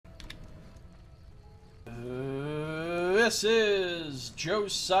this is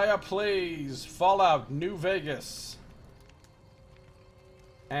Josiah Plays Fallout New Vegas.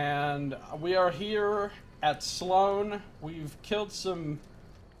 And we are here at Sloan. We've killed some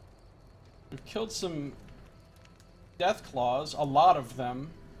Deathclaws, a lot of them.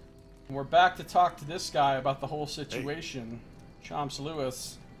 And we're back to talk to this guy about the whole situation. Hey. Chomps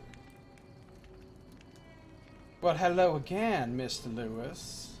Lewis. Well, hello again, Mr.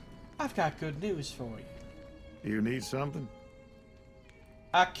 Lewis. I've got good news for you. You need something?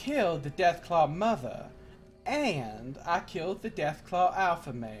 I killed the Deathclaw mother, and I killed the Deathclaw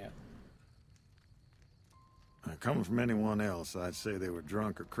alpha male. Coming from anyone else, I'd say they were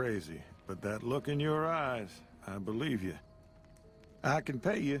drunk or crazy, but that look in your eyes, I believe you. I can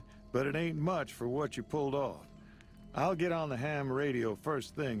pay you, but it ain't much for what you pulled off. I'll get on the ham radio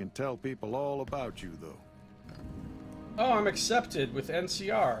first thing and tell people all about you, though. Oh, I'm accepted with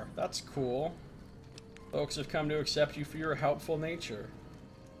NCR. That's cool. Folks have come to accept you for your helpful nature.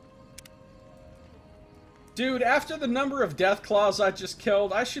 Dude, after the number of Deathclaws I just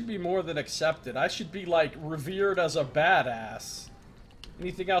killed, I should be more than accepted. I should be, like, revered as a badass.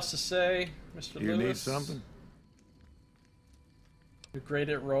 Anything else to say, Mr. Lewis? You need something? You're great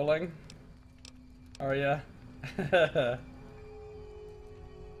at rolling. Are ya?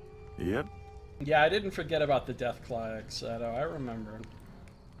 Yep. Yeah, I didn't forget about the Deathclaw Exeto. I remembered.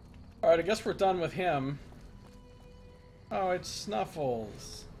 Alright, I guess we're done with him. Oh, it's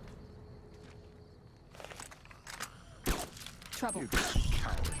Snuffles. Trouble. You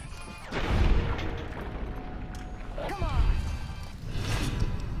coward. Come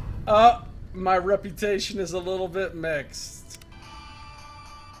on. My reputation is a little bit mixed.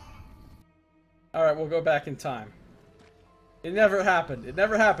 Alright, we'll go back in time. It never happened. It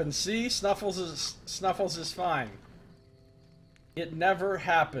never happened. See? Snuffles is fine. It never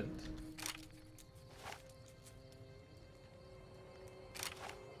happened.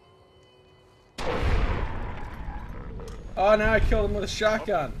 Oh, now I killed him with a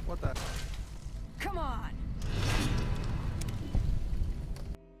shotgun. What the? Come on.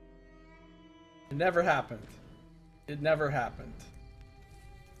 It never happened. It never happened.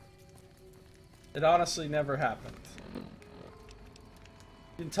 It honestly never happened.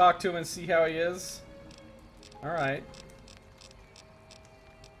 You can talk to him and see how he is? Alright.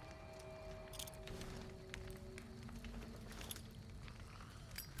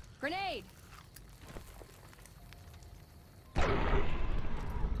 Grenade.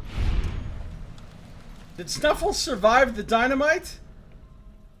 Did Snuffles survive the dynamite?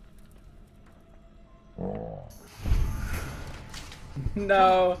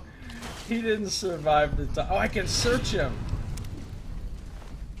 No, he didn't survive the oh, I can search him.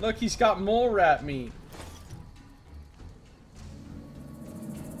 Look, he's got mole rat meat.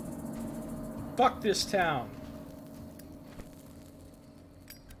 Fuck this town.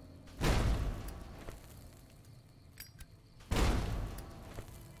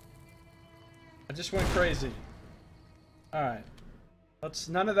 I just went crazy. Alright.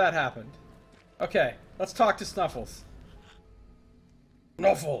 None of that happened. Okay, let's talk to Snuffles.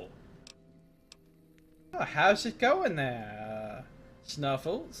 Snuffle! Oh, how's it going there,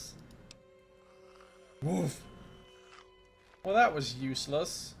 Snuffles? Woof. Well, that was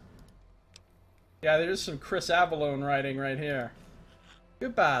useless. Yeah, there's some Chris Avallone writing right here.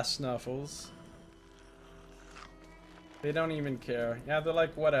 Goodbye, Snuffles. They don't even care. Yeah, they're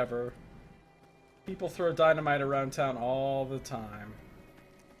like, whatever. People throw dynamite around town all the time.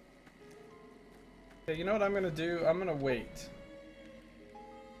 Okay, you know what I'm gonna do? I'm gonna wait.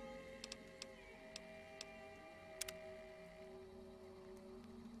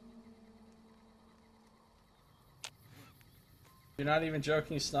 You're not even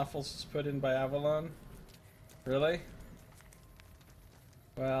joking, Snuffles was put in by Avalon? Really?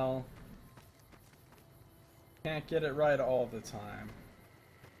 Well, can't get it right all the time.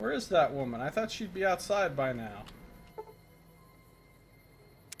 Where is that woman? I thought she'd be outside by now.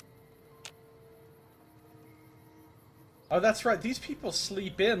 Oh, that's right. These people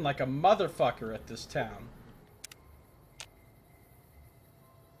sleep in like a motherfucker at this town.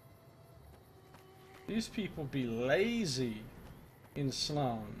 These people be lazy in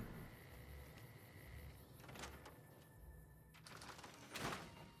Sloan.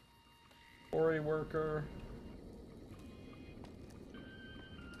 Quarry worker.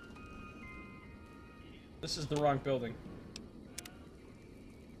 This is the wrong building.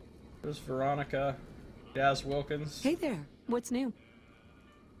 There's Veronica. Jazz Wilkins. Hey there. What's new?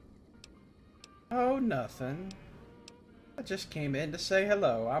 Oh, nothing. I just came in to say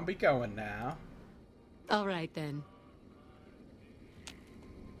hello. I'll be going now. All right, then.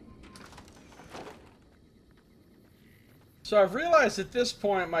 So I've realized at this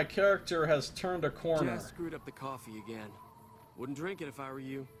point my character has turned a corner. Jazz screwed up the coffee again. Wouldn't drink it if I were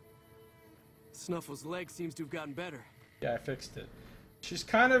you. Snuffle's leg seems to have gotten better. Yeah, I fixed it. She's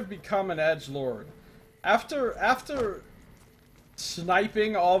kind of become an edgelord. After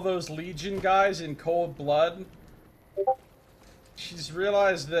sniping all those Legion guys in cold blood, she's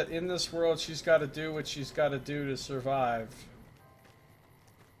realized that in this world she's got to do what she's got to do to survive.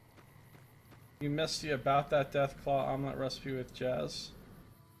 You missed you about that Deathclaw omelet recipe with Jazz?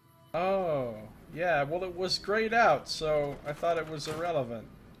 Oh, yeah, well it was grayed out, so I thought it was irrelevant.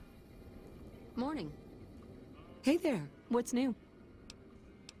 Morning. Hey there. What's new?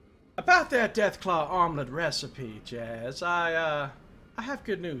 About that Deathclaw omelet recipe, Jazz, I have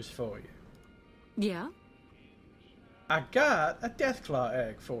good news for you. Yeah? I got a Deathclaw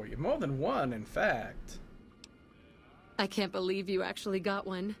egg for you. More than one, in fact. I can't believe you actually got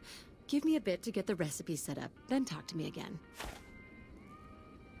one. Give me a bit to get the recipe set up, then talk to me again.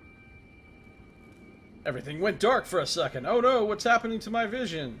 Everything went dark for a second. Oh no, what's happening to my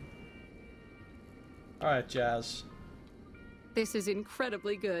vision? Alright, Jazz. This is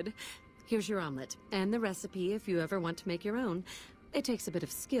incredibly good. Here's your omelet, and the recipe if you ever want to make your own. It takes a bit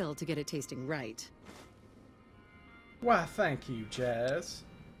of skill to get it tasting right. Why, thank you, Jazz.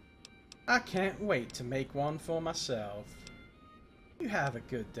 I can't wait to make one for myself. You have a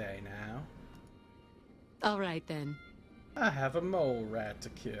good day now. All right, then. I have a mole rat to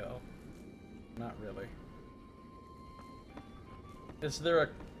kill. Not really. Is there a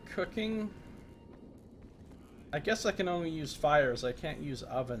cooking? I guess I can only use fires. I can't use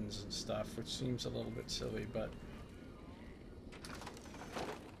ovens and stuff, which seems a little bit silly, but...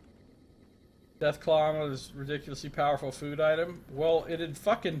 Deathclaw is a ridiculously powerful food item. Well, it'd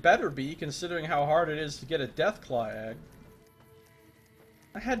fucking better be, considering how hard it is to get a Deathclaw egg.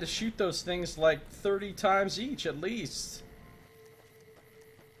 I had to shoot those things like 30 times each, at least.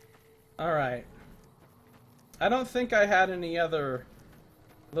 Alright. I don't think I had any other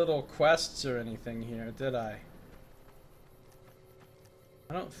little quests or anything here, did I?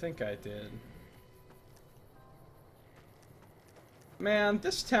 I don't think I did. Man,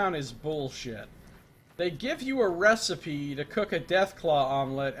 this town is bullshit. They give you a recipe to cook a Deathclaw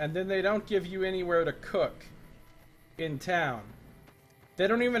omelet, and then they don't give you anywhere to cook in town. They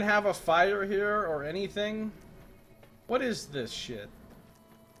don't even have a fire here or anything. What is this shit?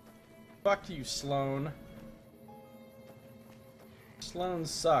 Fuck you, Sloan. Sloan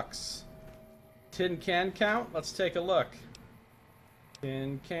sucks. Tin can count? Let's take a look.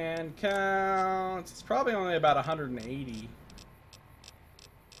 Tin can count. It's probably only about 180.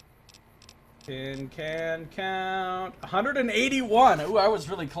 Tin can count. 181! Ooh, I was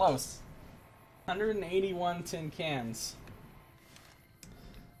really close. 181 tin cans.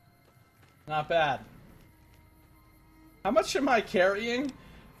 Not bad. How much am I carrying?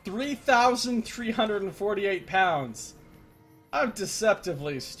 3,348 pounds. I'm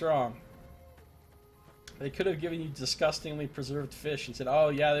deceptively strong. They could have given you disgustingly preserved fish and said, oh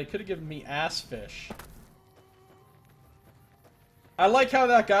yeah, they could have given me ass fish. I like how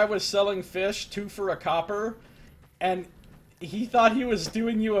that guy was selling fish, 2 for a copper, and he thought he was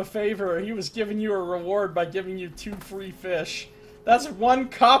doing you a favor. He was giving you a reward by giving you 2 free fish. That's 1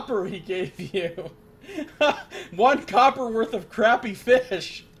 copper he gave you. 1 copper worth of crappy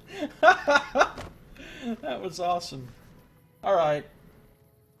fish. That was awesome. Alright.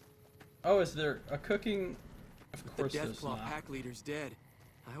 Oh, is there a cooking? Of course there's The Deathclaw not. pack leader's dead.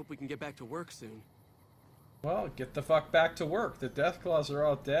 I hope we can get back to work soon. Well, get the fuck back to work. The Deathclaws are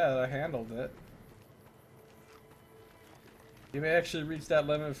all dead. I handled it. You may actually reach that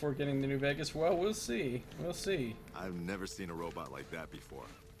limit before getting to New Vegas. Well, we'll see. We'll see. I've never seen a robot like that before.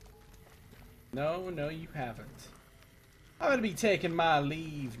 No, you haven't. I'm gonna be taking my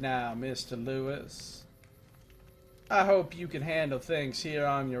leave now, Mr. Lewis. I hope you can handle things here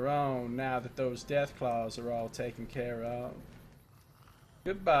on your own now that those Deathclaws are all taken care of.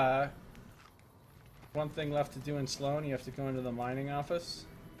 Goodbye. One thing left to do in Sloan, you have to go into the mining office.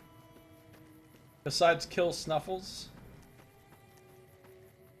 Besides kill Snuffles.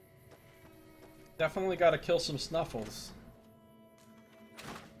 Definitely gotta kill some Snuffles.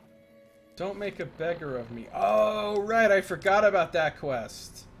 Don't make a beggar of me. Oh, right, I forgot about that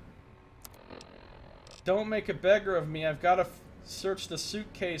quest. Don't make a beggar of me. I've got to search the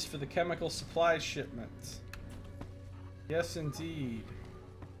suitcase for the chemical supply shipment. Yes, indeed.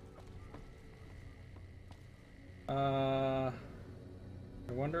 I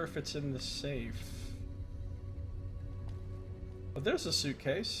wonder if it's in the safe. Oh, there's a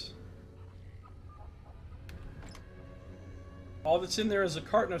suitcase. All that's in there is a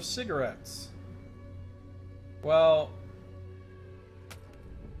carton of cigarettes. Well,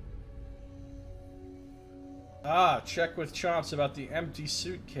 Ah, check with Chomps about the empty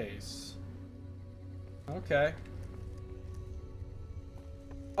suitcase. Okay.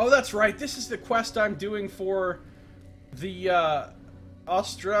 Oh, that's right. This is the quest I'm doing for the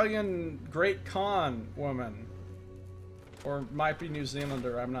Australian Great Khan woman. Or might be New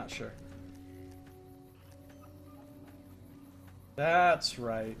Zealander, I'm not sure. That's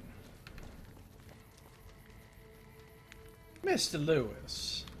right. Mr.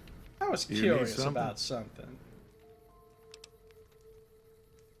 Lewis, I was curious about something.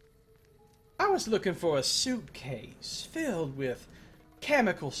 I was looking for a suitcase filled with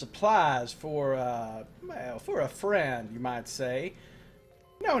chemical supplies for, well, for a friend, you might say.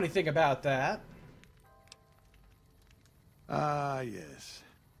 Know anything about that? Ah, yes.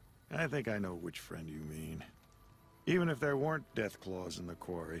 I think I know which friend you mean. Even if there weren't death claws in the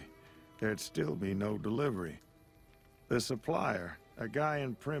quarry, there'd still be no delivery. The supplier, a guy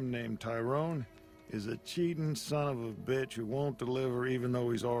in Prim named Tyrone, is a cheating son of a bitch who won't deliver even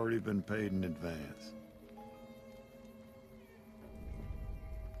though he's already been paid in advance.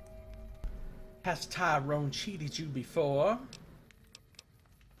 Has Tyrone cheated you before?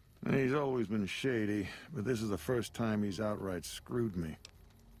 He's always been shady, but this is the first time he's outright screwed me.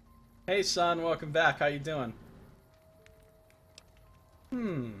 Hey son, welcome back. How you doing?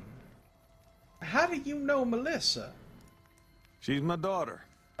 How do you know Melissa? She's my daughter.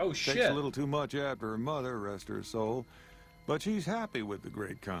 Oh shit. Takes a little too much after her mother, rest her soul. But she's happy with the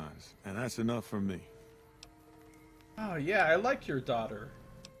Great Khans, and that's enough for me. Oh yeah, I like your daughter,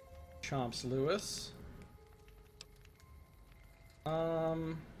 Chomps Lewis.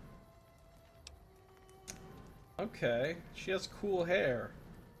 Okay, she has cool hair.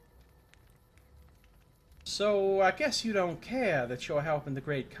 So I guess you don't care that you're helping the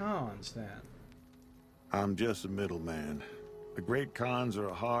Great Khans then. I'm just a middleman. The Great Khans are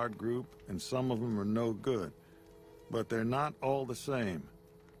a hard group, and some of them are no good. But they're not all the same.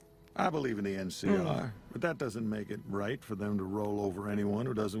 I believe in the NCR, but that doesn't make it right for them to roll over anyone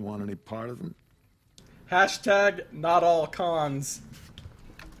who doesn't want any part of them. Hashtag not all cons.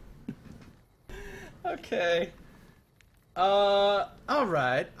 Okay.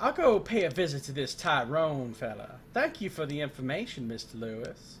 Alright. I'll go pay a visit to this Tyrone fella. Thank you for the information, Mr.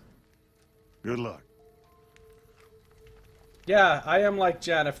 Lewis. Good luck. Yeah, I am like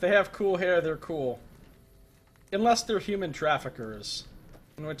Jen. If they have cool hair, they're cool. Unless they're human traffickers.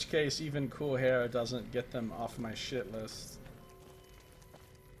 In which case, even cool hair doesn't get them off my shit list.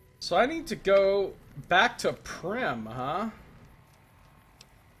 So I need to go back to Prim, huh?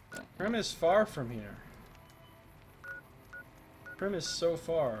 Prim is far from here. Prim is so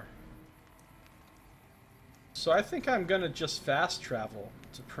far. So I think I'm gonna just fast travel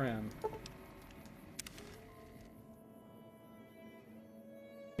to Prim.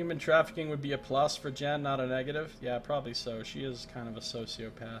 Human trafficking would be a plus for Jen, not a negative? Yeah, probably so. She is kind of a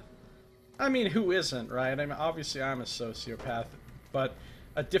sociopath. I mean, who isn't, right? I mean, obviously I'm a sociopath, but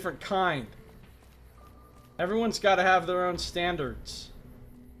a different kind. Everyone's got to have their own standards.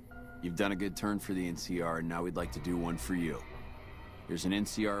 You've done a good turn for the NCR, and now we'd like to do one for you. There's an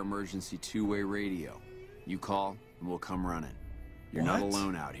NCR emergency two-way radio. You call, and we'll come running. You're not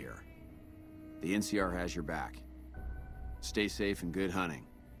alone out here. The NCR has your back. Stay safe and good hunting.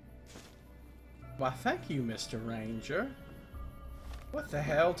 Why, thank you, Mr. Ranger. What the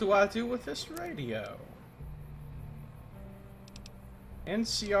hell do I do with this radio?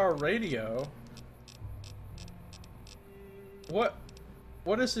 NCR radio? What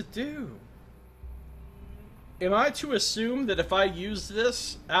does it do? Am I to assume that if I use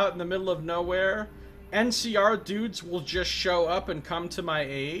this out in the middle of nowhere, NCR dudes will just show up and come to my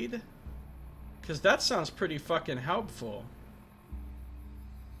aid? Because that sounds pretty fucking helpful.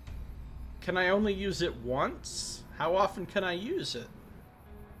 Can I only use it once? How often can I use it?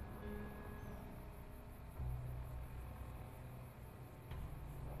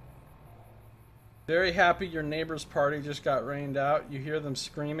 Very happy your neighbor's party just got rained out. You hear them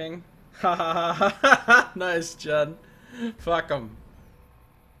screaming? Ha ha ha ha ha! Nice, Judd. Fuck them.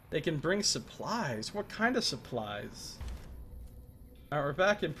 They can bring supplies. What kind of supplies? Alright, we're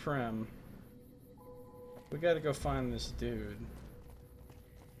back in Prim. We gotta go find this dude.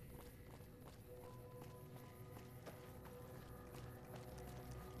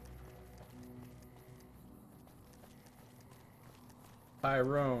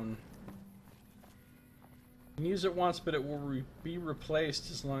 Tyrone. You can use it once, but it will be replaced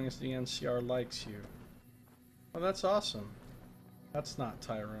as long as the NCR likes you. Well, that's awesome. That's not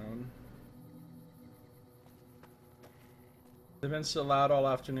Tyrone. They've been so loud all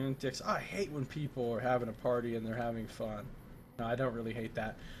afternoon, dicks. I hate when people are having a party and they're having fun. No, I don't really hate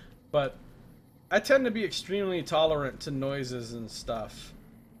that. But I tend to be extremely tolerant to noises and stuff.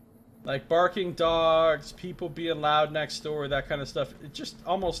 Like barking dogs, people being loud next door, that kind of stuff. It just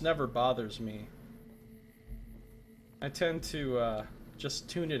almost never bothers me. I tend to just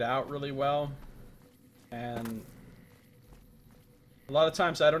tune it out really well. And a lot of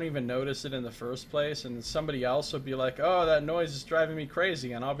times I don't even notice it in the first place. And somebody else will be like, oh, that noise is driving me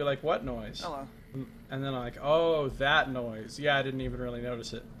crazy. And I'll be like, what noise? Hello. And then I'm like, oh, that noise. Yeah, I didn't even really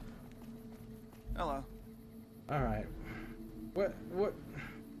notice it. Hello. Alright. Where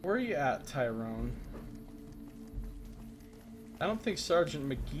are you at, Tyrone? I don't think Sergeant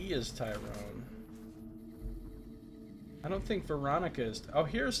McGee is Tyrone. I don't think Veronica is... Oh,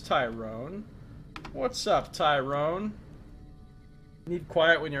 here's Tyrone. What's up, Tyrone? Need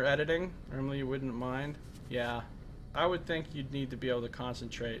quiet when you're editing? Normally you wouldn't mind. Yeah. I would think you'd need to be able to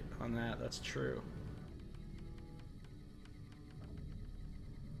concentrate on that. That's true.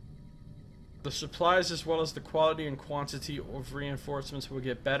 The supplies as well as the quality and quantity of reinforcements will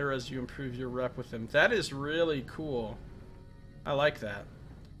get better as you improve your rep with them. That is really cool. I like that.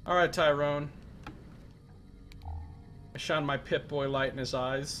 Alright, Tyrone. I shone my Pip-Boy light in his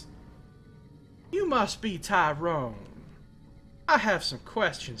eyes. You must be Tyrone. I have some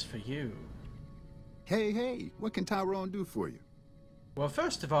questions for you. Hey, what can Tyrone do for you? Well,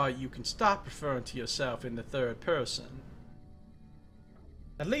 first of all, you can stop referring to yourself in the third person.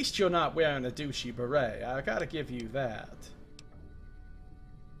 At least you're not wearing a douchey beret. I gotta give you that.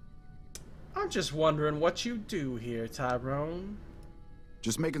 I'm just wondering what you do here, Tyrone.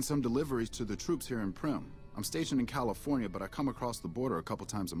 Just making some deliveries to the troops here in Prim. I'm stationed in California, but I come across the border a couple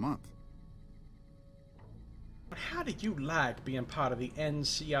times a month. How do you like being part of the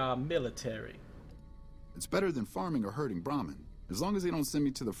NCR military? It's better than farming or herding Brahmin. As long as they don't send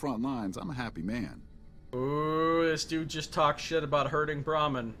me to the front lines, I'm a happy man. Ooh, this dude just talked shit about hurting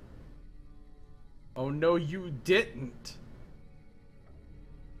Brahmin. Oh no, you didn't.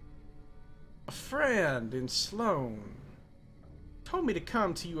 A friend in Sloan told me to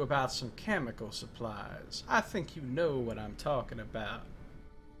come to you about some chemical supplies. I think you know what I'm talking about.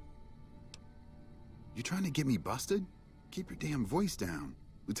 You trying to get me busted? Keep your damn voice down.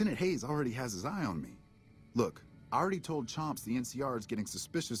 Lieutenant Hayes already has his eye on me. Look, I already told Chomps the NCR is getting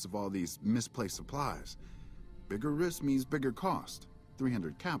suspicious of all these misplaced supplies. Bigger risk means bigger cost.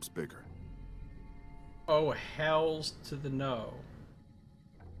 300 caps bigger. Oh, hells to the no.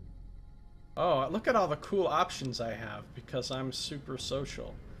 Oh, look at all the cool options I have because I'm super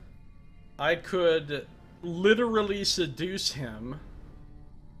social. I could literally seduce him.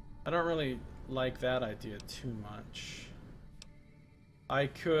 I don't really like that idea too much. I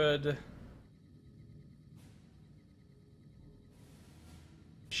could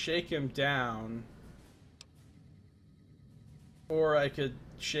shake him down, or I could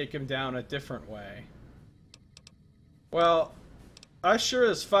shake him down a different way. Well, I sure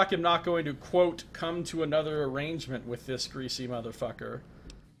as fuck am not going to, quote, come to another arrangement with this greasy motherfucker.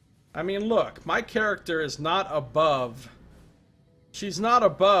 I mean, look, my character is not above... She's not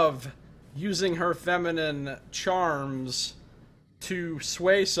above using her feminine charms to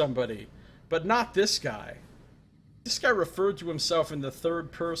sway somebody. But not this guy. This guy referred to himself in the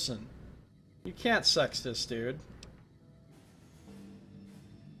third person. You can't sex this dude.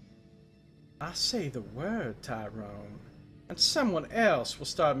 I say the word, Tyrone, and someone else will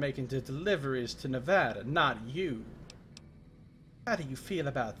start making the deliveries to Nevada, not you. How do you feel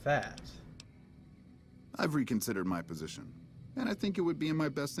about that? I've reconsidered my position, and I think it would be in my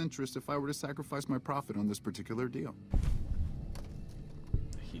best interest if I were to sacrifice my profit on this particular deal.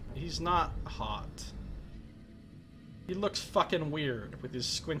 He's not hot. He looks fucking weird with his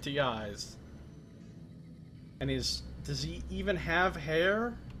squinty eyes. And his... Does he even have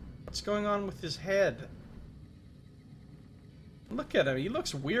hair? What's going on with his head? Look at him. He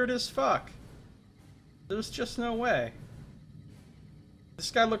looks weird as fuck. There's just no way.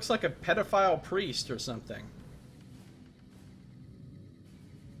 This guy looks like a pedophile priest or something.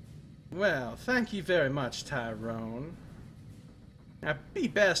 Well, thank you very much, Tyrone. Now, be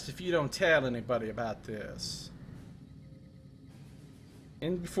best if you don't tell anybody about this.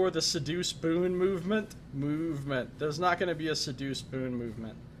 And before the seduce Boone movement? There's not going to be a seduce Boone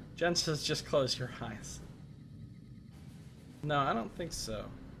movement. Jen says just close your eyes. No, I don't think so.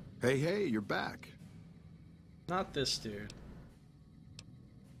 Hey, you're back. Not this dude.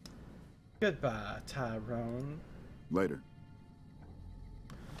 Goodbye, Tyrone. Later.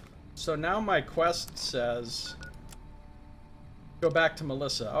 So now my quest says... Go back to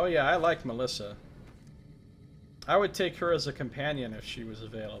Melissa. Oh yeah, I like Melissa. I would take her as a companion if she was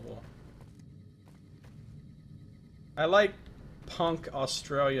available. I like punk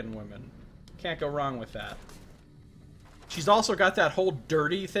Australian women. Can't go wrong with that. She's also got that whole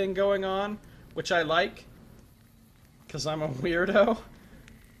dirty thing going on, which I like. Because I'm a weirdo.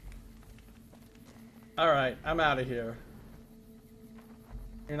 Alright, I'm out of here.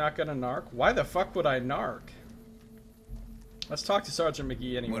 You're not gonna narc? Why the fuck would I narc? Let's talk to Sergeant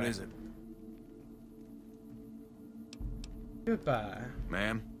McGee anyway. What is it? Goodbye.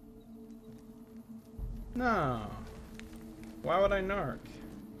 Ma'am? No. Why would I narc?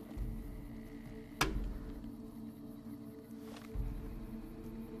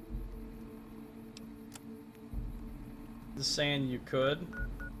 Just saying you could?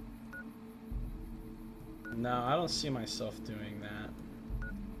 No, I don't see myself doing that.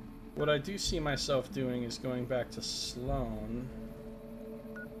 What I do see myself doing is going back to Sloan.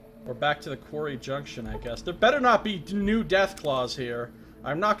 Or back to the Quarry Junction, I guess. There better not be new Deathclaws here.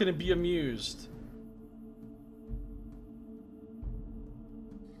 I'm not going to be amused.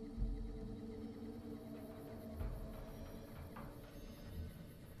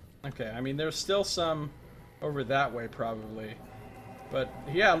 Okay, I mean, there's still some over that way, probably. But,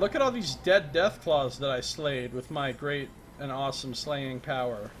 yeah, look at all these dead Deathclaws that I slayed with my great and awesome slaying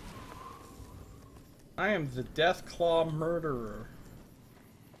power. I am the Deathclaw murderer.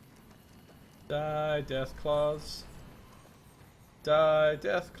 Die, Deathclaws. Die,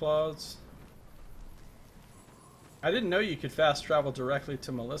 Deathclaws. I didn't know you could fast travel directly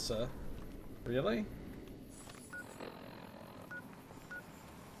to Melissa. Really?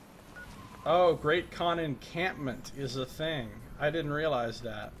 Oh, Great Khan Encampment is a thing. I didn't realize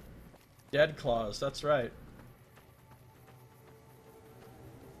that. Dead Claws, that's right.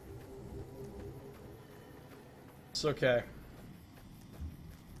 It's okay.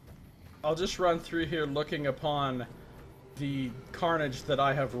 I'll just run through here looking upon the carnage that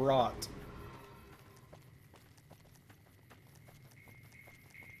I have wrought.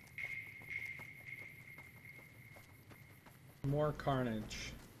 More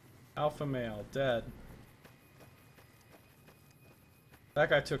carnage. Alpha male, dead. That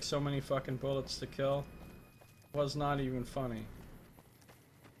guy took so many fucking bullets to kill. Was not even funny.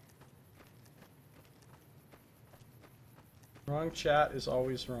 Wrong chat is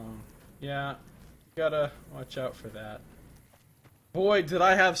always wrong. Yeah, gotta watch out for that. Boy, did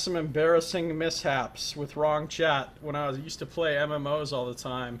I have some embarrassing mishaps with wrong chat when I used to play MMOs all the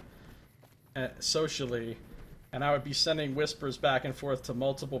time, socially, and I would be sending whispers back and forth to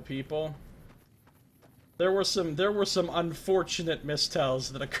multiple people. There were some unfortunate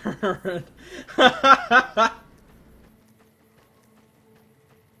mistells that occurred.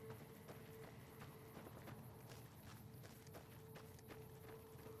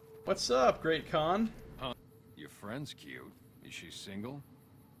 What's up, Great Khan? Your friend's cute. Is she single?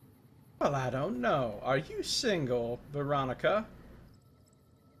 Well, I don't know. Are you single, Veronica?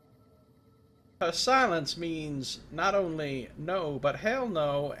 Her silence means not only no, but hell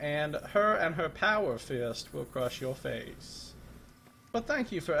no, and her power fist will crush your face. But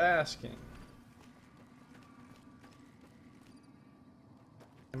thank you for asking.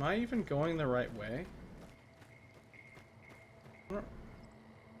 Am I even going the right way?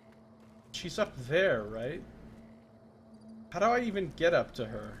 She's up there, right? How do I even get up to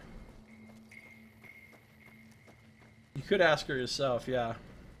her? You could ask her yourself, yeah.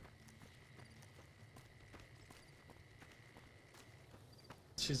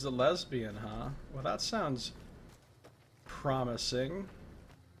 She's a lesbian, huh? Well, that sounds promising.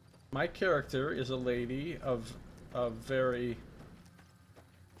 My character is a lady of very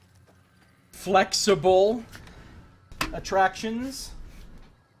flexible attractions.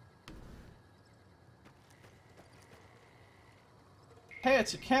 Hey,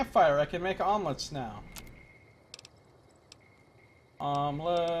 it's a campfire. I can make omelets now.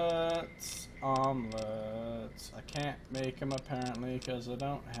 Omelets. Omelets. I can't make them apparently because I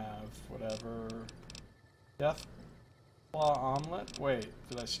don't have whatever. Death Claw omelet? Wait,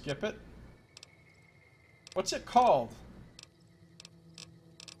 did I skip it? What's it called?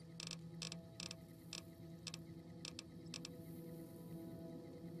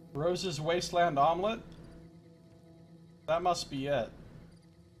 Rose's Wasteland omelet? That must be it.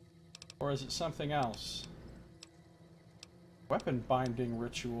 Or is it something else? Weapon binding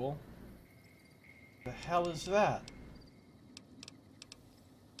ritual? The hell is that?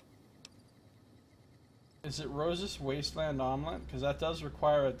 Is it Rose's Wasteland omelet? Because that does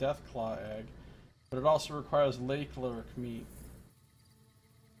require a Deathclaw egg. But it also requires Lake Lurk meat.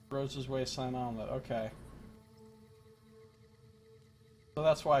 Rose's Wasteland omelet, okay. So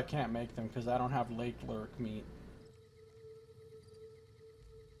that's why I can't make them, because I don't have Lake Lurk meat.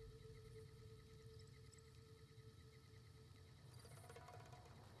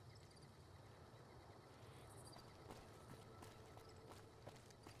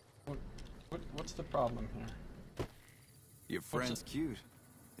 What's the problem here? Your friend's cute.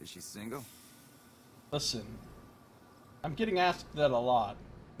 Is she single? Listen, I'm getting asked that a lot.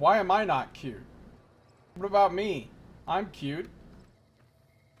 Why am I not cute? What about me? I'm cute.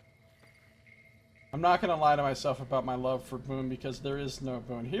 I'm not gonna lie to myself about my love for Boone because there is no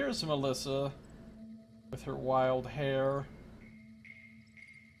Boone. Here's Melissa with her wild hair.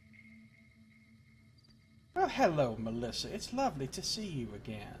 Well, hello, Melissa. It's lovely to see you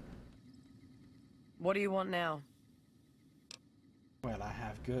again. What do you want now? Well, I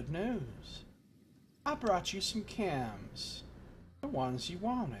have good news. I brought you some cams. The ones you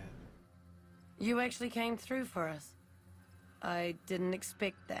wanted. You actually came through for us. I didn't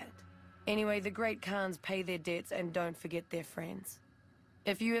expect that. Anyway, the Great Khans pay their debts and don't forget their friends.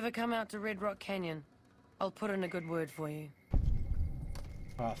 If you ever come out to Red Rock Canyon, I'll put in a good word for you.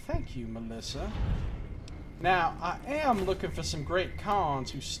 Well, thank you, Melissa. Now, I am looking for some Great Khans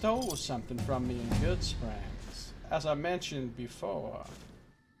who stole something from me in Good Springs, as I mentioned before.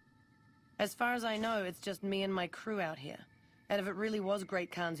 As far as I know, it's just me and my crew out here. And if it really was Great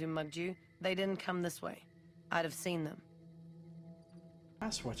Khans who mugged you, they didn't come this way. I'd have seen them.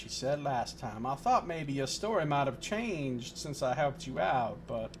 That's what you said last time. I thought maybe your story might have changed since I helped you out,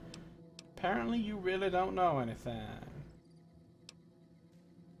 but apparently you really don't know anything.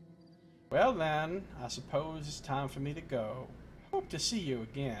 Well then, I suppose it's time for me to go. Hope to see you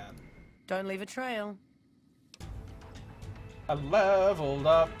again. Don't leave a trail. I leveled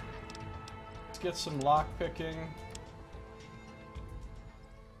up. Let's get some lockpicking.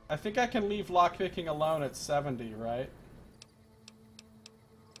 I think I can leave lockpicking alone at 70, right?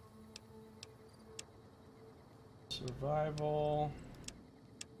 Survival.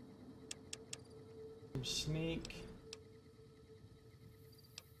 Some sneak.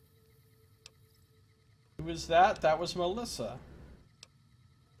 Who was that? That was Melissa.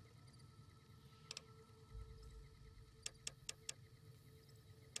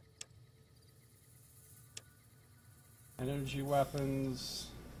 Energy weapons.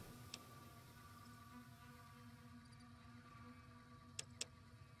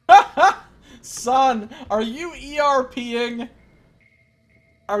 Son, are you ERPing?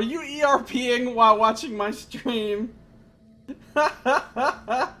 Are you ERPing while watching my stream?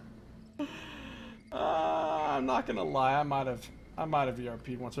 I'm not gonna lie, I might have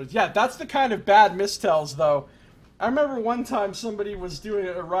ERP'd once. Yeah, that's the kind of bad mistells, though. I remember one time somebody was doing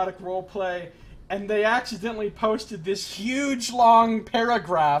an erotic roleplay, and they accidentally posted this huge long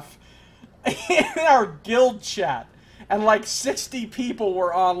paragraph in our guild chat, and like 60 people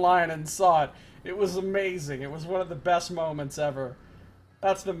were online and saw it. It was amazing. It was one of the best moments ever.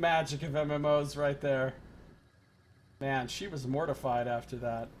 That's the magic of MMOs right there. Man, she was mortified after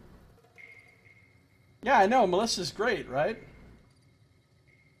that. Yeah, I know. Melissa's great, right?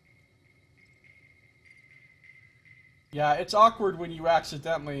 Yeah, it's awkward when you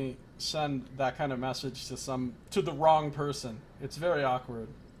accidentally send that kind of message to the wrong person. It's very awkward.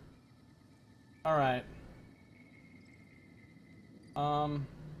 All right.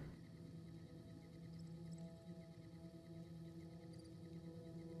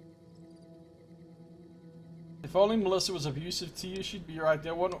 If only Melissa was abusive to you, she'd be your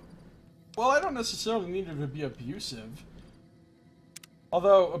ideal one. Well, I don't necessarily need her to be abusive.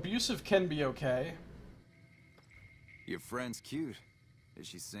 Although, abusive can be okay. Your friend's cute. Is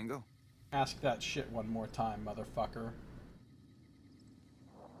she single? Ask that shit one more time, motherfucker.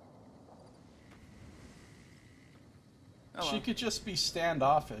 Hello. She could just be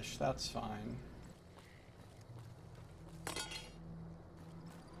standoffish, that's fine.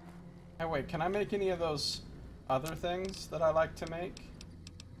 Hey, wait, can I make any of those other things that I like to make?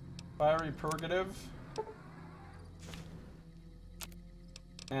 Fiery Purgative?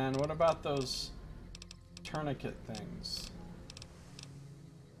 And what about those tourniquet things?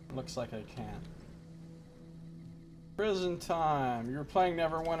 Looks like I can't. Prison time. You were playing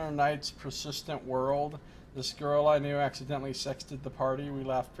Neverwinter Nights Persistent World. This girl I knew accidentally sexted the party. We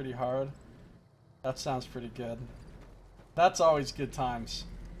laughed pretty hard. That sounds pretty good. That's always good times.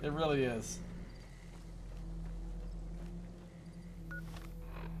 It really is.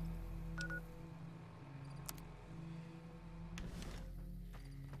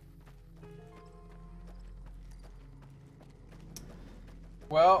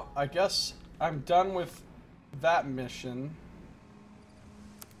 Well, I guess I'm done with that mission.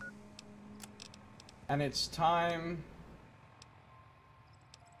 And it's time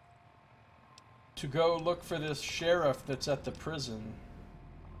to go look for this sheriff that's at the prison.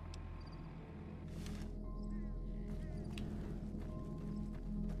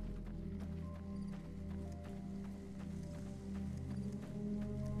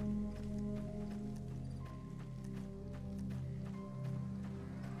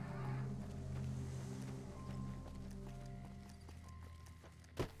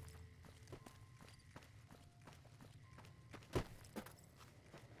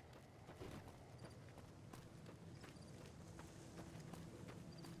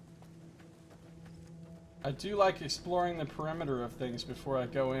 I do like exploring the perimeter of things before I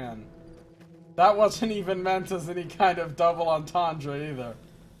go in. That wasn't even meant as any kind of double entendre either.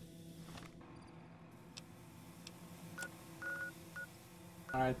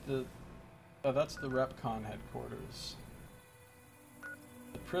 Alright, oh, that's the Repcon headquarters.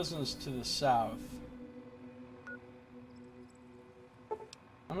 The prison's to the south.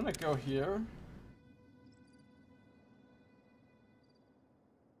 I'm gonna go here.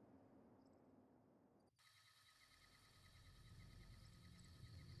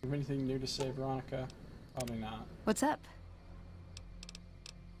 Have anything new to say, Veronica? Probably not. What's up?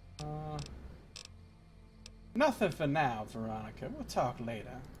 Nothing for now, Veronica. We'll talk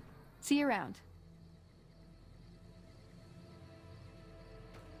later. See you around.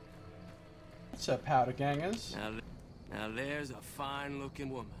 What's up, powder gangers? Now there's a fine-looking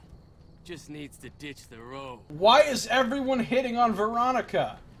woman. Just needs to ditch the road. Why is everyone hitting on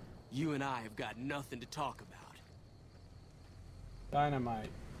Veronica? You and I have got nothing to talk about. Dynamite.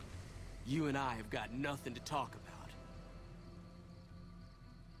 You and I have got nothing to talk about.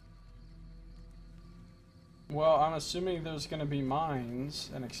 Well, I'm assuming there's gonna be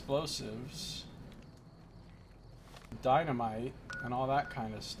mines and explosives. Dynamite and all that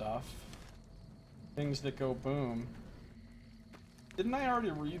kind of stuff. Things that go boom. Didn't I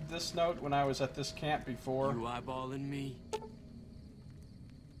already read this note when I was at this camp before? You eyeballing me?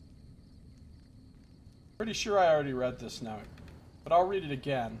 Pretty sure I already read this note, but I'll read it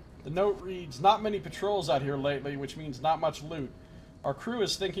again. The note reads, "Not many patrols out here lately, which means not much loot. Our crew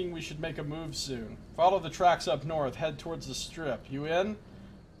is thinking we should make a move soon. Follow the tracks up north, head towards the strip. You in?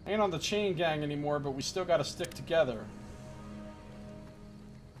 Ain't on the chain gang anymore, but we still gotta stick together."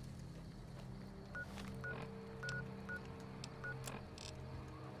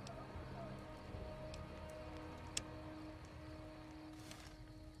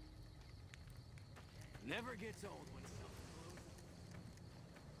 Never gets old when something.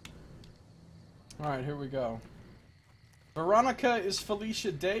 Alright, here we go. Veronica is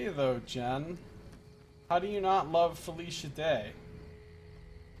Felicia Day, though, Jen. How do you not love Felicia Day?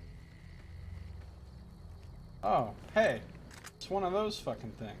 Oh, hey. It's one of those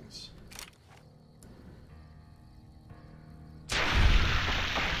fucking things.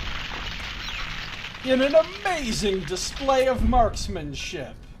 In an amazing display of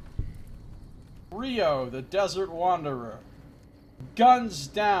marksmanship, Rio, the Desert Wanderer, guns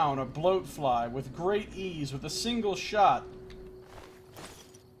down a bloatfly with great ease with a single shot.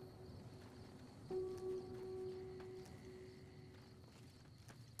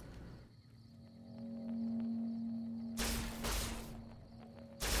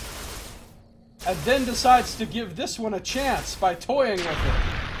 And then decides to give this one a chance by toying with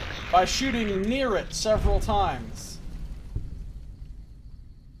it, by shooting near it several times.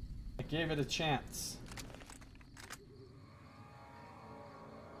 I gave it a chance.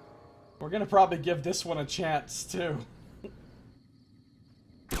 We're gonna probably give this one a chance, too.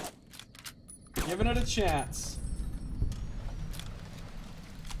 Giving it a chance.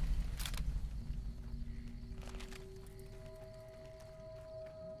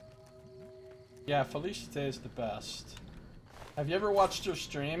 Yeah, Felicia Day is the best. Have you ever watched her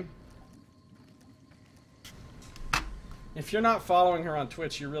stream? If you're not following her on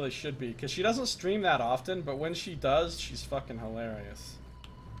Twitch, you really should be, because she doesn't stream that often, but when she does, she's fucking hilarious.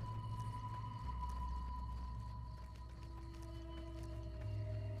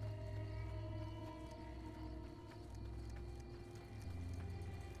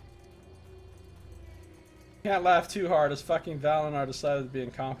 Can't laugh too hard as fucking Valinar decided to be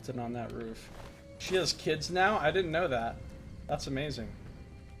incompetent on that roof. She has kids now? I didn't know that. That's amazing.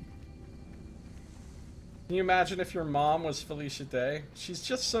 Can you imagine if your mom was Felicia Day? She's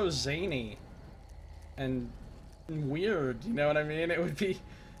just so zany and weird, you know what I mean? It would be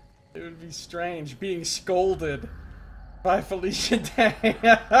strange being scolded by Felicia Day.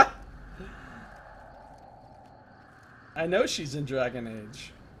 I know she's in Dragon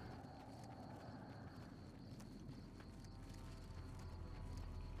Age.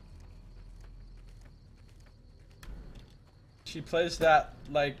 She plays that,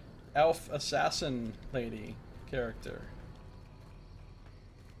 like, elf assassin lady character.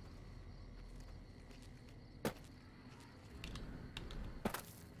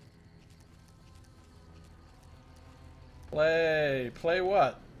 Play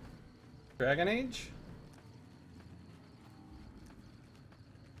what? Dragon Age?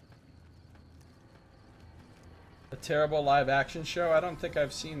 A terrible live action show? I don't think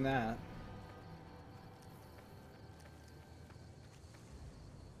I've seen that.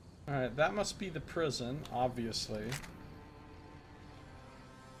 Alright, that must be the prison, obviously.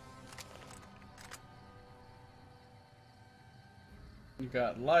 You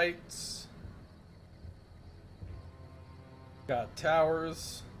got lights. Got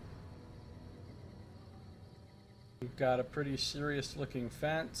towers. You've got a pretty serious looking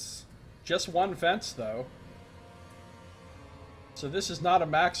fence. Just one fence though. So this is not a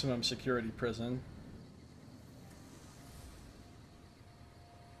maximum security prison.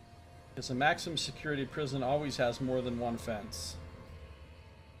 Because a maximum security prison always has more than one fence.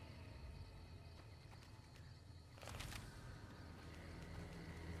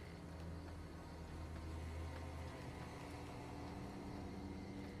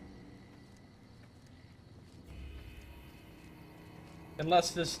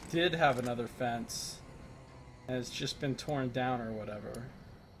 Unless this did have another fence, and it's just been torn down or whatever.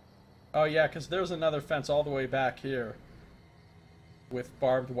 Oh yeah, because there's another fence all the way back here, with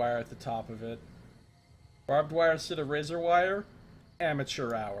barbed wire at the top of it. Barbed wire instead of razor wire?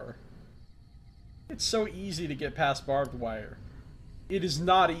 Amateur hour. It's so easy to get past barbed wire. It is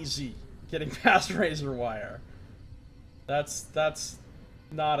not easy getting past razor wire. That's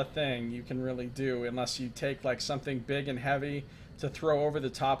not a thing you can really do unless you take like something big and heavy to throw over the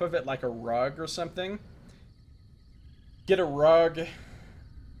top of it, like a rug or something. Get a rug,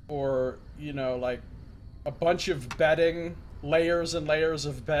 or, you know, like a bunch of bedding, layers and layers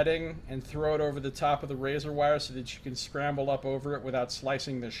of bedding, and throw it over the top of the razor wire so that you can scramble up over it without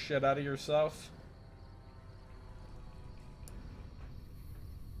slicing the shit out of yourself.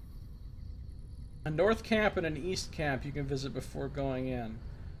 A north camp and an east camp you can visit before going in.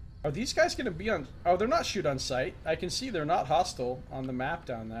 Are these guys going to be on... Oh, they're not shoot on sight. I can see they're not hostile on the map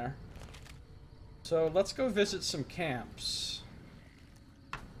down there. So let's go visit some camps.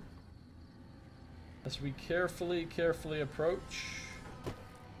 As we carefully approach.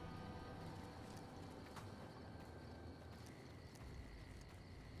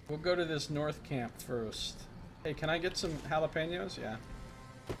 We'll go to this north camp first. Hey, can I get some jalapenos? Yeah.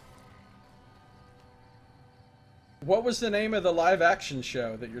 What was the name of the live action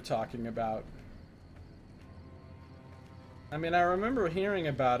show that you're talking about? I mean, I remember hearing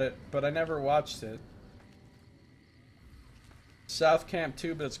about it, but I never watched it. South Camp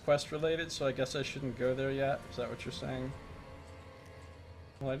 2, but it's quest related, so I guess I shouldn't go there yet. Is that what you're saying?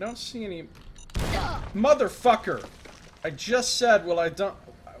 Well, I don't see any... Motherfucker! I just said, well,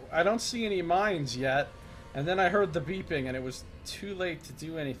 I don't see any mines yet, and then I heard the beeping, and it was too late to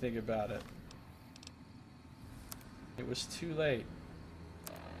do anything about it. It was too late.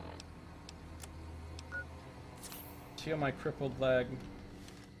 See on my crippled leg.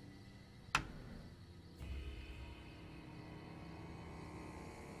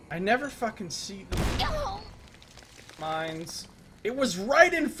 I never fucking see the mines. It was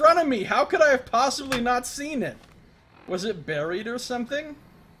right in front of me. How could I have possibly not seen it? Was it buried or something?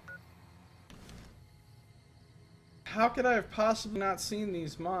 How could I have possibly not seen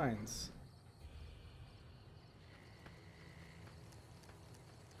these mines?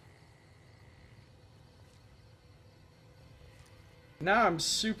 Now I'm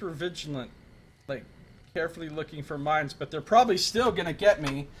super vigilant, like carefully looking for mines, but they're probably still gonna get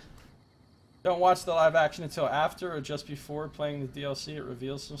me. Don't watch the live action until after or just before playing the DLC. It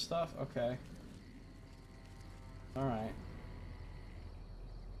reveals some stuff. Okay. Alright.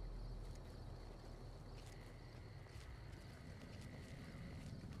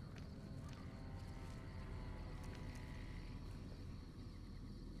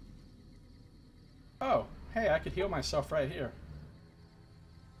 Oh, hey, I could heal myself right here.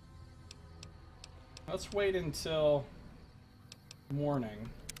 Let's wait until morning.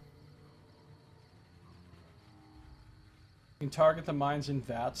 You can target the mines in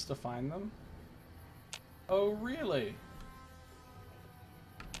vats to find them. Oh, really?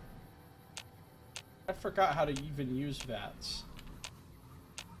 I forgot how to even use vats.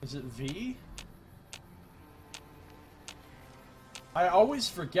 Is it V? I always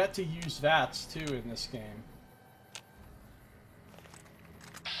forget to use vats too in this game.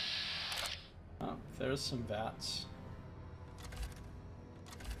 Oh, there's some vats.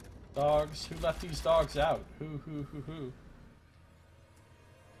 Dogs. Who left these dogs out? Who?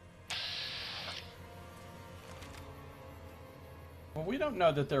 Well, we don't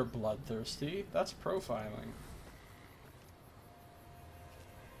know that they're bloodthirsty. That's profiling.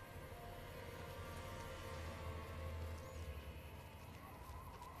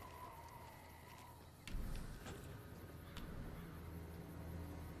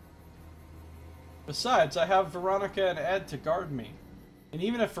 Besides, I have Veronica and Ed to guard me. And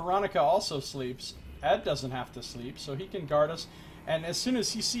even if Veronica also sleeps, Ed doesn't have to sleep, so he can guard us. And as soon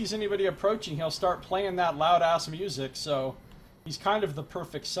as he sees anybody approaching, he'll start playing that loud-ass music, so he's kind of the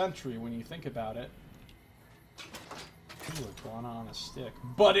perfect sentry when you think about it. Ooh, iguana on a stick.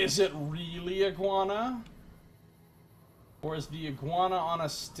 But is it really iguana? Or is the iguana on a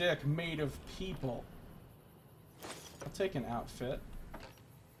stick made of people? I'll take an outfit.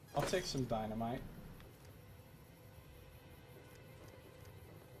 I'll take some dynamite.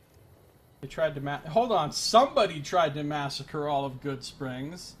 They tried to hold on, somebody tried to massacre all of Good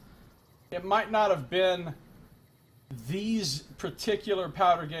Springs. It might not have been these particular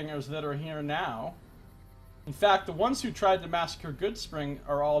powder gangers that are here now. In fact, the ones who tried to massacre Good Spring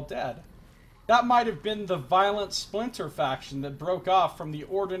are all dead. That might have been the violent splinter faction that broke off from the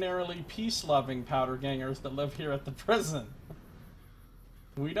ordinarily peace-loving powder gangers that live here at the prison.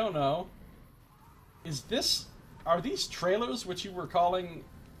 We don't know. Are these trailers which you were calling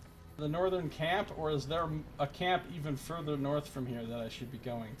the northern camp, or is there a camp even further north from here that I should be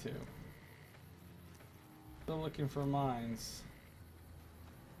going to? Still looking for mines.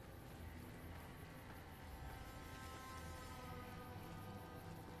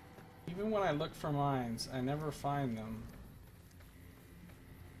 Even when I look for mines, I never find them.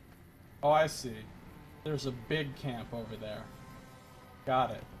 Oh, I see. There's a big camp over there.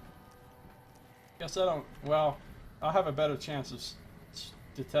 Got it. Guess I don't... Well, I'll have a better chance of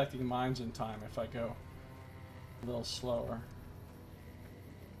detecting mines in time if I go a little slower.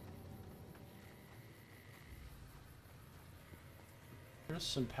 Here's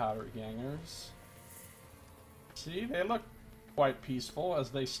some powder gangers. See, they look quite peaceful as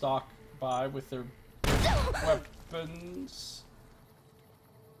they stalk by with their weapons.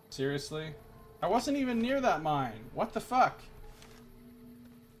 Seriously? I wasn't even near that mine. What the fuck?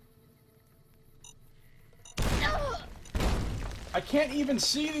 I can't even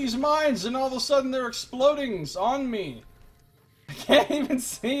see these mines, and all of a sudden they're exploding on me. I can't even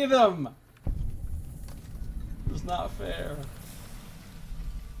see them. It's not fair.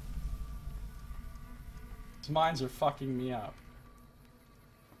 These mines are fucking me up.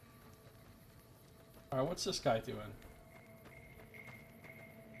 Alright, what's this guy doing?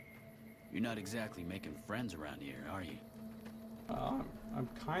 You're not exactly making friends around here, are you? I'm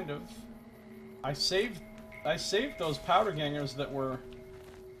kind of. I saved those powder gangers that were...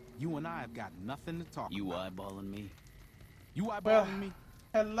 You and I have got nothing to talk about. You eyeballing me? You eyeballing me?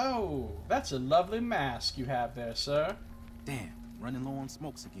 Hello. That's a lovely mask you have there, sir. Damn, running low on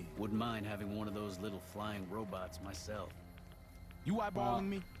smokes again. Wouldn't mind having one of those little flying robots myself. You eyeballing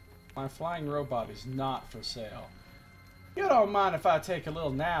me? My flying robot is not for sale. You don't mind if I take a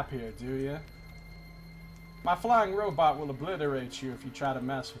little nap here, do you? My flying robot will obliterate you if you try to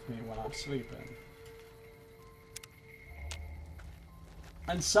mess with me when I'm sleeping.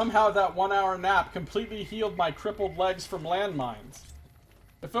 And somehow that 1-hour nap completely healed my crippled legs from landmines.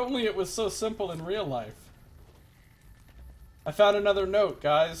 If only it was so simple in real life. I found another note,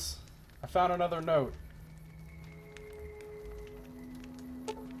 guys. I found another note.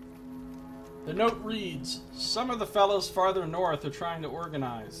 The note reads, "Some of the fellows farther north are trying to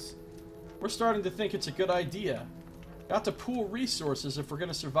organize. We're starting to think it's a good idea. Got to pool resources if we're going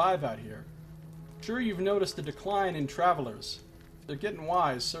to survive out here. Sure you've noticed a decline in travelers. They're getting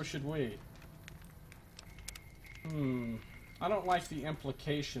wise, so should we." I don't like the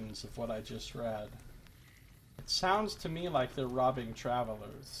implications of what I just read. It sounds to me like they're robbing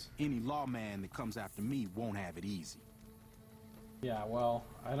travelers. Any lawman that comes after me won't have it easy. Yeah, well,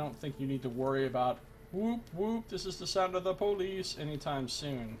 I don't think you need to worry about whoop whoop, this is the sound of the police anytime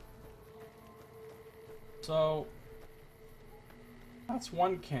soon. So, that's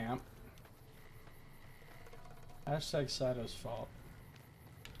one camp. Hashtag Saito's fault.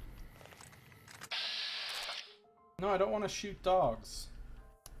 No, I don't want to shoot dogs.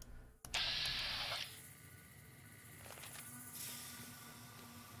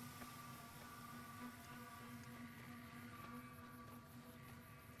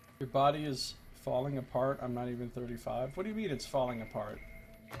 Your body is falling apart. I'm not even 35. What do you mean it's falling apart?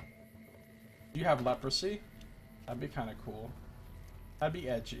 Do you have leprosy? That'd be kind of cool. That'd be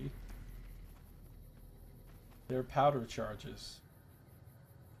edgy. They're powder charges.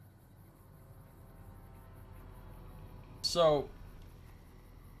 So,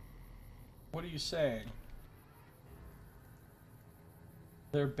 what are you saying?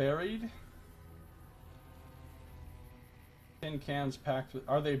 They're buried? Tin cans packed with...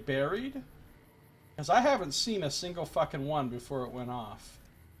 Are they buried? Because I haven't seen a single fucking one before it went off.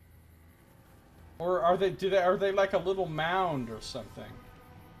 Or are they like a little mound or something?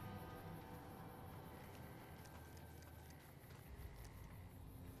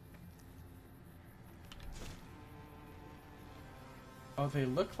 Oh, they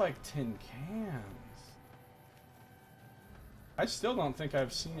look like tin cans. I still don't think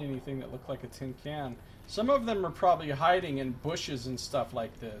I've seen anything that looked like a tin can. Some of them are probably hiding in bushes and stuff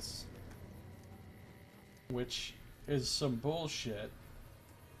like this. Which is some bullshit.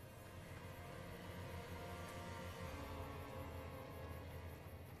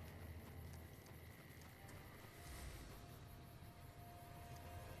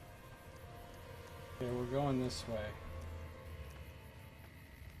 Okay, we're going this way.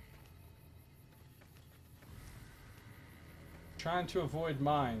 Trying to avoid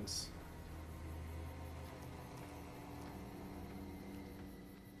mines.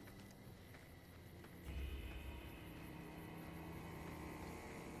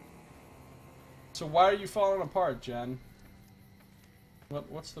 So why are you falling apart, Jen?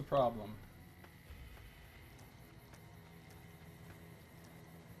 What's the problem?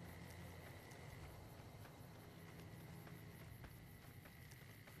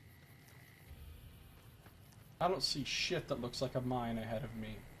 I don't see shit that looks like a mine ahead of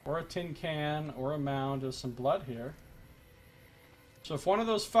me. Or a tin can, or a mound. There's some blood here. So if one of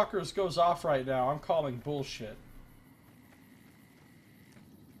those fuckers goes off right now, I'm calling bullshit.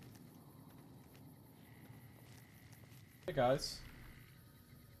 Hey guys.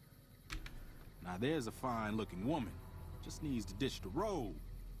 Now there's a fine-looking woman. Just needs to ditch the road.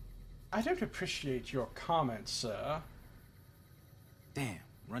 I don't appreciate your comments, sir. Damn,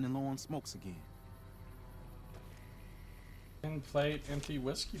 running low on smokes again. Tin plate, empty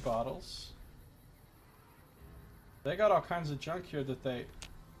whiskey bottles. They got all kinds of junk here that they...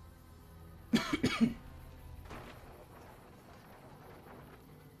 that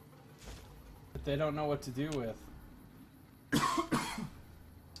they don't know what to do with.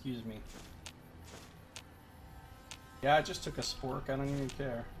 Excuse me. Yeah, I just took a spork. I don't even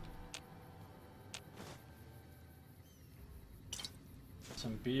care.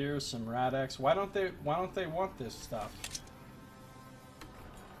 Some beers, some Rad-X. Why don't they want this stuff?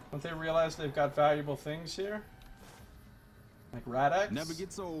 Don't they realize they've got valuable things here? Like Rad-X? Never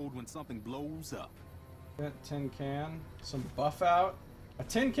gets old when something blows up. Tin can. Some buff out. A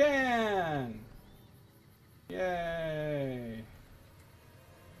tin can! Yay!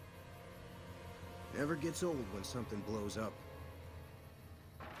 Never gets old when something blows up.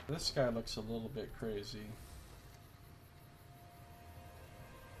 This guy looks a little bit crazy.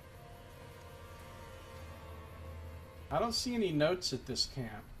 I don't see any notes at this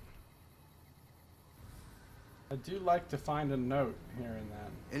camp. I do like to find a note here and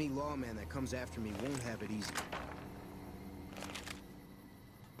then. Any lawman that comes after me won't have it easy.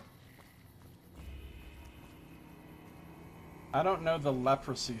 I don't know the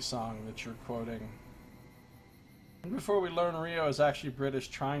leprosy song that you're quoting. And before we learn Rio is actually British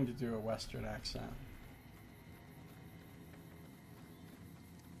trying to do a Western accent.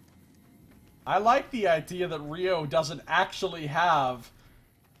 I like the idea that Rio doesn't actually have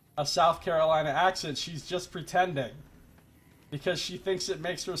a South Carolina accent. She's just pretending. Because she thinks it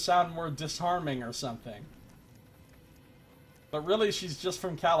makes her sound more disarming or something. But really, she's just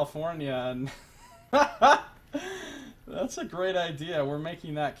from California and... That's a great idea. We're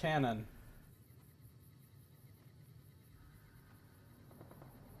making that canon.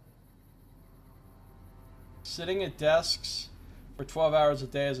 Sitting at desks for 12 hours a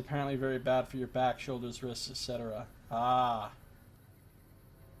day is apparently very bad for your back, shoulders, wrists, etc. Ah.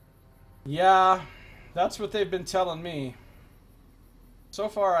 Yeah, that's what they've been telling me. So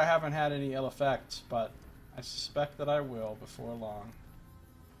far I haven't had any ill effects, but I suspect that I will before long.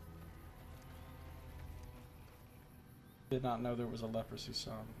 Did not know there was a leprosy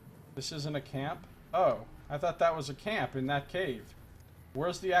song. This isn't a camp? Oh, I thought that was a camp in that cave.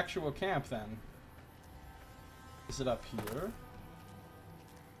 Where's the actual camp then? Is it up here?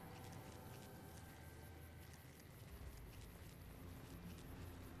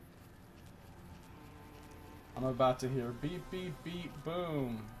 I'm about to hear beep, beep, beep,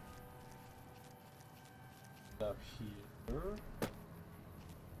 boom. Up here.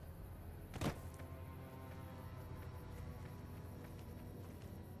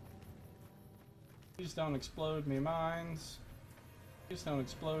 Please don't explode me mines. Please don't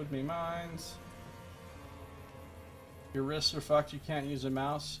explode me mines. Your wrists are fucked, you can't use a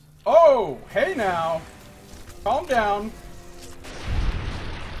mouse. Oh! Hey now! Calm down.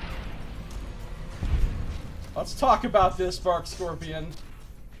 Let's talk about this, Bark Scorpion.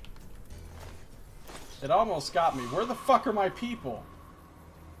 It almost got me. Where the fuck are my people?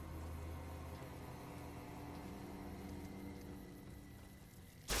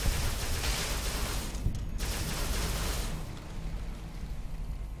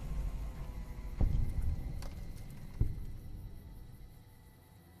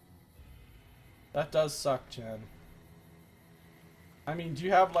 That does suck, Jen. I mean, do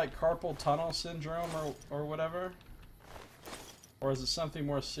you have like carpal tunnel syndrome or whatever? Or is it something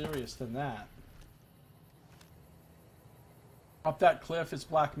more serious than that? Up that cliff is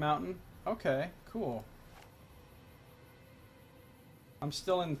Black Mountain? Okay, cool. I'm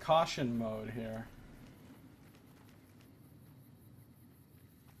still in caution mode here.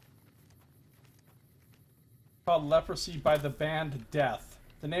 Called Leprosy by the band Death.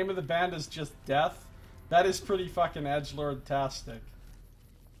 The name of the band is just Death? That is pretty fucking edgelord-tastic.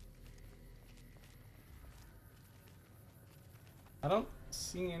 I don't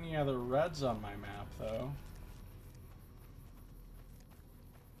see any other reds on my map, though.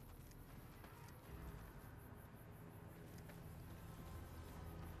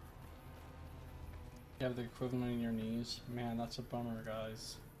 You have the equivalent in your knees? Man, that's a bummer,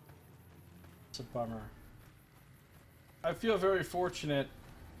 guys. It's a bummer. I feel very fortunate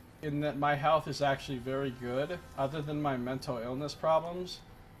in that my health is actually very good. Other than my mental illness problems,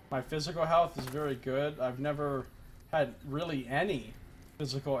 my physical health is very good. I've never had really any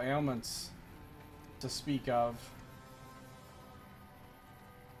physical ailments to speak of.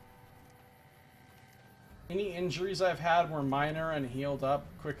 Any injuries I've had were minor and healed up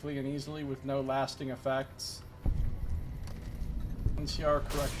quickly and easily with no lasting effects. NCR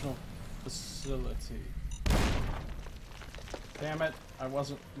Correctional Facility. Damn it, I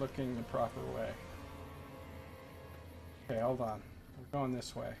wasn't looking the proper way. Okay, hold on. We're going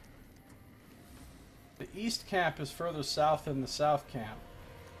this way. The East Camp is further south than the South Camp.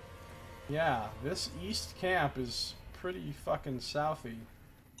 Yeah, this East Camp is pretty fucking southy.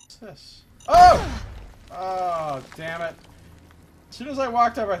 What's this? Oh! Oh, damn it. As soon as I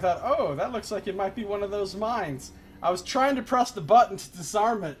walked up, I thought, oh, that looks like it might be one of those mines. I was trying to press the button to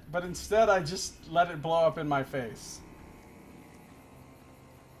disarm it, but instead I just let it blow up in my face.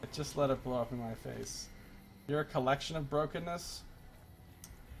 I just let it blow up in my face. You're a collection of brokenness?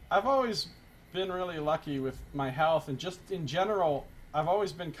 I've always been really lucky with my health, and just in general, I've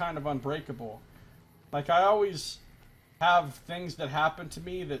always been kind of unbreakable. Like, I always have things that happen to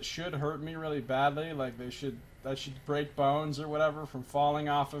me that should hurt me really badly, like I should break bones or whatever from falling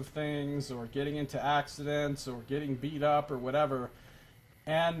off of things or getting into accidents or getting beat up or whatever.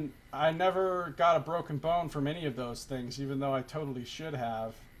 And I never got a broken bone from any of those things, even though I totally should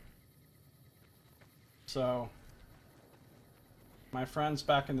have. So my friends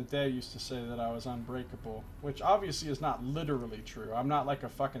back in the day used to say that I was unbreakable, which obviously is not literally true. I'm not like a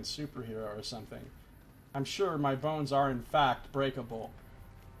fucking superhero or something. I'm sure my bones are in fact breakable,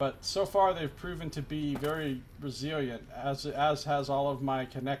 but so far they've proven to be very resilient, as has all of my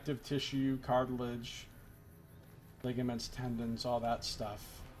connective tissue, cartilage, ligaments, tendons, all that stuff.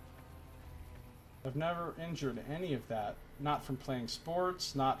 I've never injured any of that. Not from playing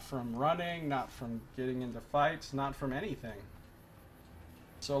sports, not from running, not from getting into fights, not from anything.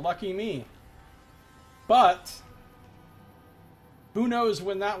 So lucky me. But who knows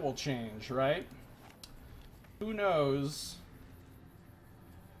when that will change, right? Who knows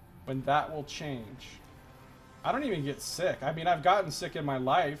when that will change? I don't even get sick. I mean, I've gotten sick in my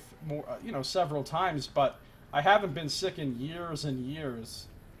life, more, several times, but I haven't been sick in years and years.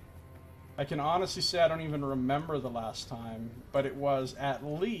 I can honestly say I don't even remember the last time, but it was at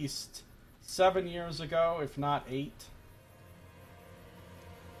least 7 years ago, if not 8.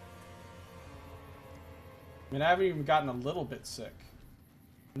 I mean, I haven't even gotten a little bit sick.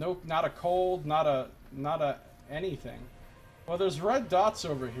 Nope, not a cold, not a anything. Well, there's red dots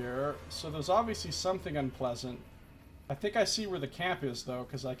over here, so there's obviously something unpleasant. I think I see where the camp is, though,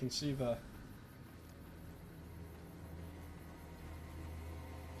 because I can see the...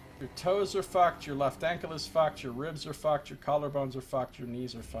 Your toes are fucked, your left ankle is fucked, your ribs are fucked, your collarbones are fucked, your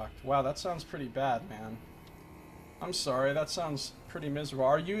knees are fucked. Wow, that sounds pretty bad, man. I'm sorry, that sounds pretty miserable.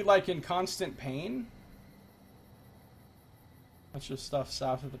 Are you, like, in constant pain? That's your stuff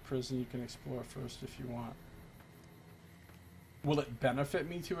south of the prison. You can explore first if you want. Will it benefit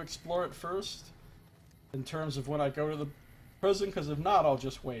me to explore it first? In terms of when I go to the prison? Because if not, I'll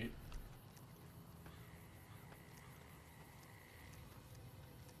just wait.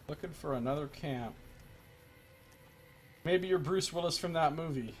 Looking for another camp. Maybe you're Bruce Willis from that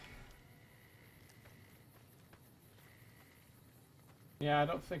movie. Yeah, I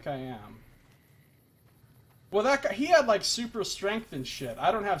don't think I am. Well, that guy, he had like super strength and shit.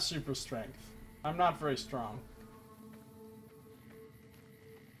 I don't have super strength. I'm not very strong.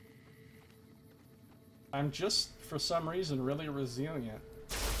 I'm just, for some reason, really resilient.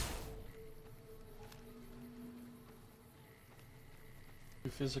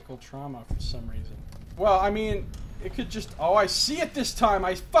 Physical trauma for some reason. Well, I mean, it could just... Oh, I see it this time!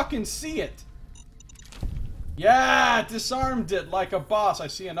 I fucking see it! Yeah, disarmed it like a boss. I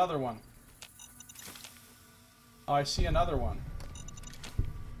see another one. Oh, I see another one.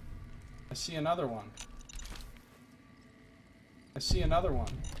 I see another one. I see another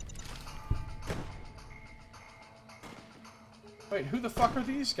one. Wait, who the fuck are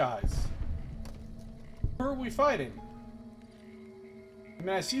these guys? Who are we fighting? I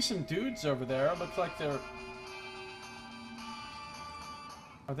mean, I see some dudes over there. It looks like they're...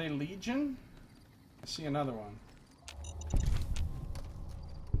 Are they Legion? I see another one.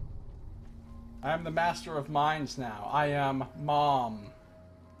 I am the master of minds now. I am Mom.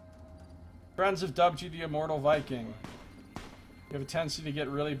 Friends have dubbed you the Immortal Viking. You have a tendency to get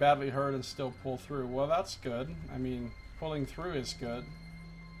really badly hurt and still pull through. Well, that's good. I mean, pulling through is good.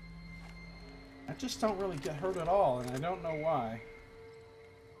 I just don't really get hurt at all, and I don't know why.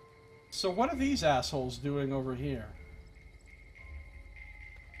 So what are these assholes doing over here?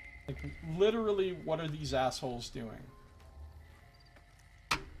 Like, literally, what are these assholes doing?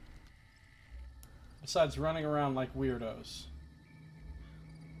 Besides running around like weirdos.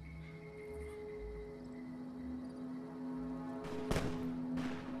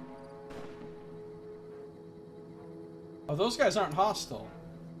 Oh, those guys aren't hostile.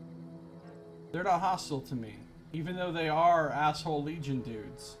 They're not hostile to me, even though they are asshole Legion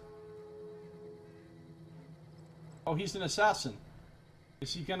dudes. Oh, he's an assassin.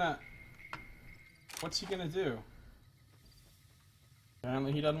 Is he gonna... What's he gonna do?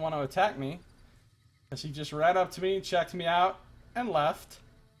 Apparently he doesn't want to attack me, because he just ran up to me, checked me out, and left.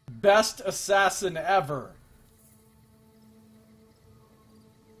 Best assassin ever.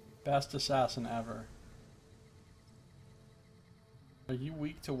 Best assassin ever. Are you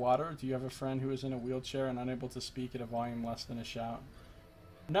weak to water? Do you have a friend who is in a wheelchair and unable to speak at a volume less than a shout?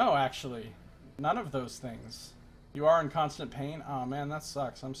 No, actually. None of those things. You are in constant pain? Oh man, that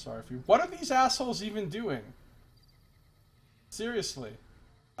sucks. I'm sorry for you. What are these assholes even doing? Seriously.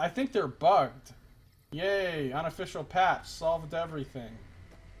 I think they're bugged. Yay, unofficial patch. Solved everything.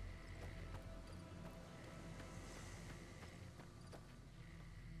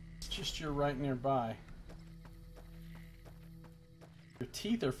 It's just you're right nearby. Your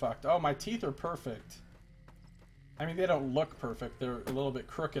teeth are fucked. Oh, my teeth are perfect. I mean, they don't look perfect. They're a little bit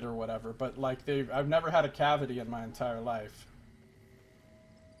crooked or whatever, but like I've never had a cavity in my entire life.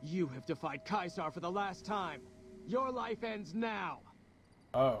 You have defied Caesar for the last time. Your life ends now.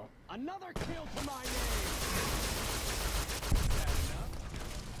 Oh. Another kill to my name.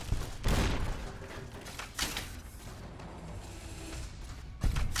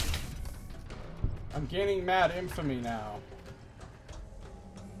 I'm gaining mad infamy now.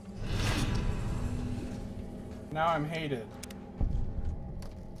 Now I'm hated.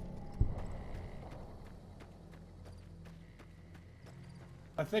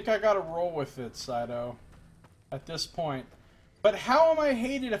 I think I gotta roll with it, Saito. At this point. But how am I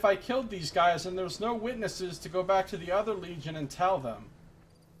hated if I killed these guys and there's no witnesses to go back to the other Legion and tell them?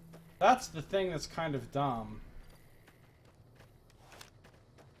 That's the thing that's kind of dumb.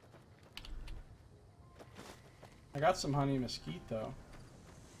 I got some honey mesquite, though.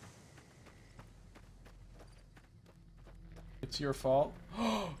 It's your fault.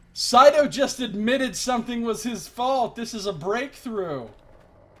 Saito just admitted something was his fault. This is a breakthrough.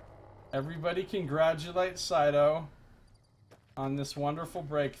 Everybody congratulate Saito on this wonderful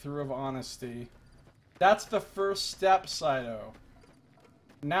breakthrough of honesty. That's the first step, Saito.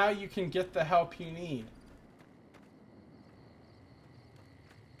 Now you can get the help you need.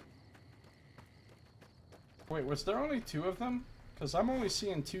 Wait, was there only 2 of them? Because I'm only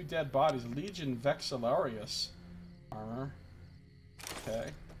seeing 2 dead bodies. Legion Vexillarius armor. Okay.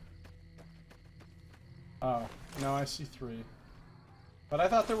 Oh, no, I see 3. But I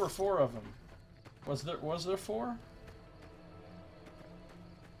thought there were 4 of them. Was there 4?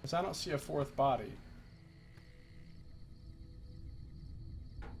 Because I don't see a 4th body.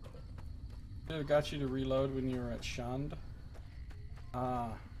 Did it got you to reload when you were at Shund?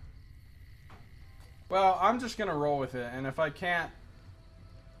 Ah. Well, I'm just gonna roll with it, and if I can't...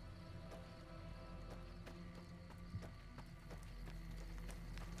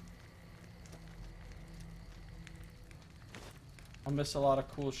 I'll miss a lot of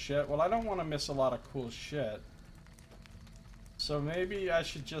cool shit. Well, I don't want to miss a lot of cool shit. So maybe I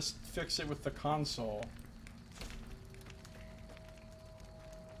should just fix it with the console.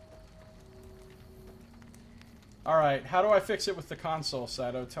 Alright, how do I fix it with the console,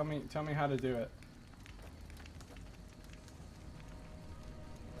 Saito? Tell me how to do it.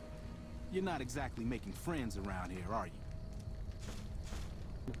 You're not exactly making friends around here, are you?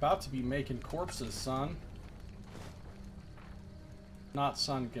 You're about to be making corpses, son. Not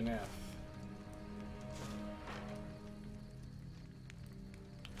son Ganef.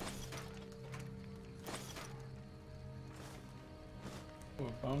 Ooh,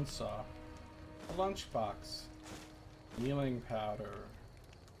 a bone saw. A lunchbox. Healing powder.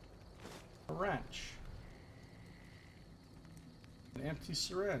 A wrench. An empty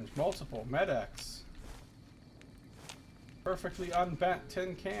syringe. Multiple. Med-X. Perfectly unbent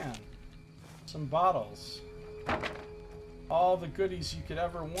tin can. Some bottles. All the goodies you could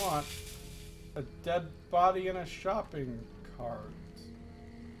ever want. A dead body in a shopping cart.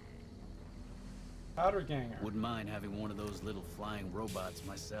 Powder ganger. Wouldn't mind having one of those little flying robots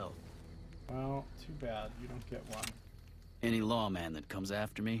myself. Well, too bad you don't get one. Any lawman that comes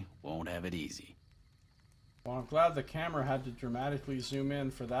after me won't have it easy. Well, I'm glad the camera had to dramatically zoom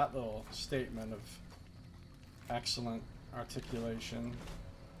in for that little statement of excellent articulation.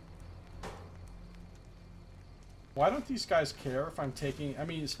 Why don't these guys care if I'm taking... I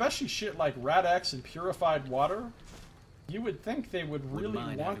mean, especially shit like Rad-X and purified water. You would think they would really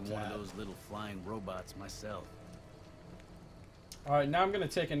want that. Having one of those little flying robots myself. Alright, now I'm going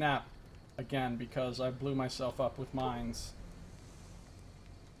to take a nap again because I blew myself up with mines.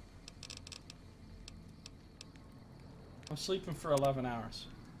 I'm sleeping for 11 hours.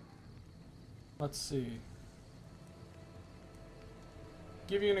 Let's see.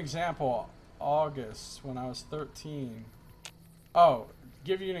 Give you an example. August, when I was 13. Oh,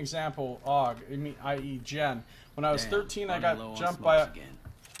 give you an example, i.e. Jen. When I was 13, I got jumped by a...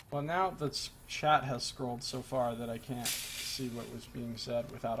 Well, now the chat has scrolled so far that I can't see what was being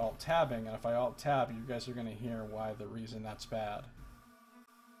said without alt-tabbing, and if I alt-tab, you guys are going to hear why the reason that's bad.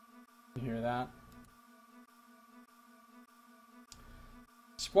 You hear that?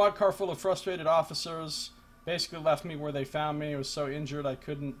 Squad car full of frustrated officers basically left me where they found me. I was so injured I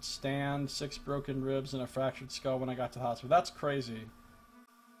couldn't stand. 6 broken ribs and a fractured skull when I got to the hospital. That's crazy.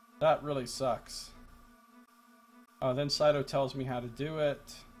 That really sucks. Then Saito tells me how to do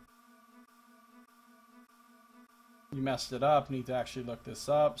it. You messed it up. Need to actually look this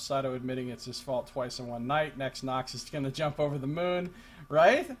up. Saito admitting it's his fault twice in one night. Next Nox is going to jump over the moon.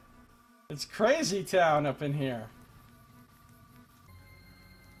 Right? It's crazy town up in here.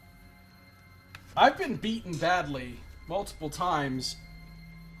 I've been beaten badly multiple times,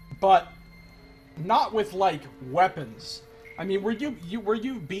 but not with like weapons. I mean, were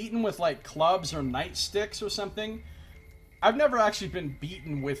you beaten with like clubs or nightsticks or something? I've never actually been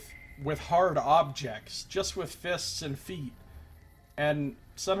beaten with hard objects, just with fists and feet, and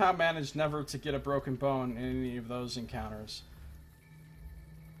somehow managed never to get a broken bone in any of those encounters.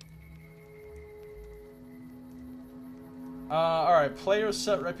 Alright, players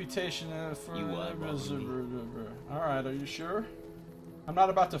set reputation for... Alright, are you sure? I'm not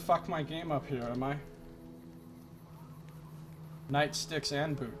about to fuck my game up here, am I? Nightsticks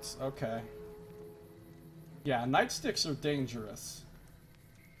and boots, okay. Yeah, nightsticks are dangerous.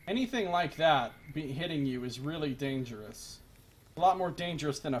 Anything like that hitting you is really dangerous. A lot more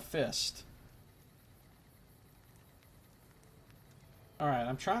dangerous than a fist. Alright,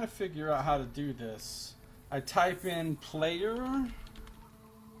 I'm trying to figure out how to do this. I type in player,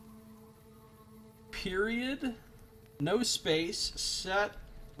 period, no space, set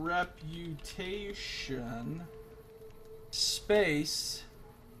reputation, space,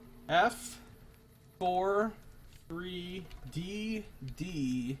 F4, 3DD,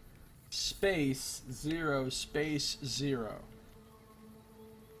 space, 0, space, 0.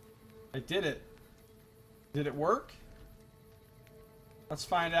 I did it. Did it work? Let's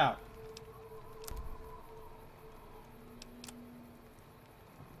find out.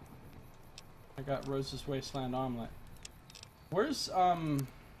 I got Rose's Wasteland Omelet. Where's, Oh,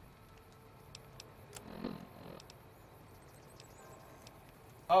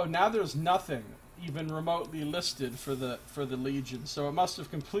 now there's nothing even remotely listed for the Legion, so it must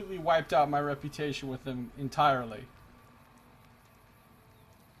have completely wiped out my reputation with them entirely.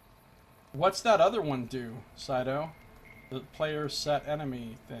 What's that other one do, Saito? The player set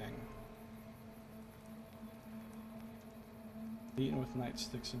enemy thing. Beaten with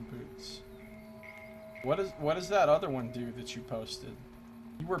nightsticks and boots. What does that other one do that you posted?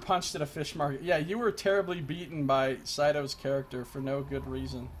 You were punched at a fish market. Yeah, you were terribly beaten by Saito's character for no good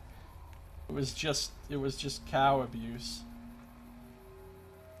reason. It was just cow abuse.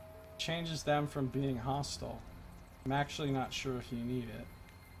 Changes them from being hostile. I'm actually not sure if you need it.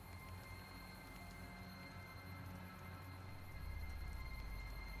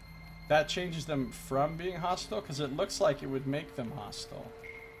 That changes them from being hostile? Because it looks like it would make them hostile.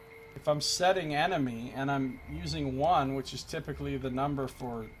 If I'm setting enemy and I'm using 1, which is typically the number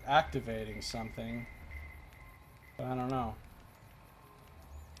for activating something, but I don't know.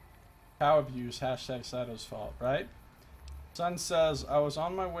 Cow abuse, hashtag Saito's fault, right? Sun says, I was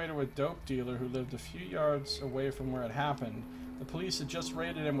on my way to a dope dealer who lived a few yards away from where it happened. The police had just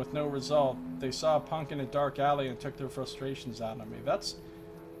raided him with no result. They saw a punk in a dark alley and took their frustrations out on me. That's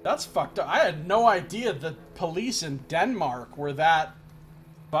fucked up. I had no idea that police in Denmark were that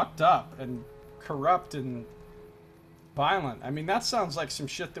fucked up and corrupt and violent. I mean, that sounds like some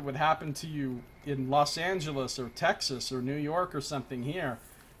shit that would happen to you in Los Angeles or Texas or New York or something here,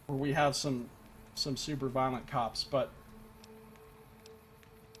 where we have some super violent cops, but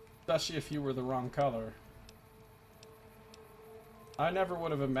especially if you were the wrong color. I never would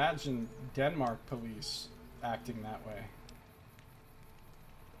have imagined Denmark police acting that way.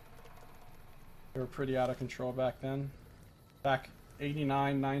 They were pretty out of control back then. Back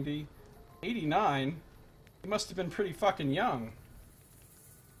 89, 90. 89? He must have been pretty fucking young.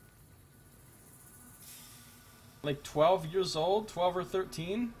 Like 12 years old? 12 or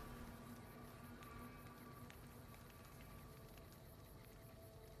 13?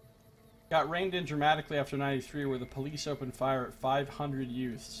 Got reined in dramatically after 93, where the police opened fire at 500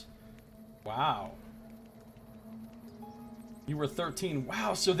 youths. Wow. You were 13.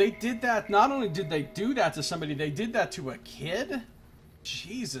 Wow, so they did that. Not only did they do that to somebody, they did that to a kid?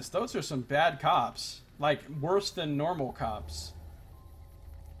 Jesus, those are some bad cops. Like, worse than normal cops.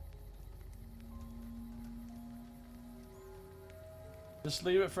 Just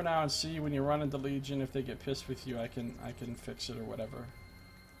leave it for now and see when you run into Legion. If they get pissed with you, I can fix it or whatever.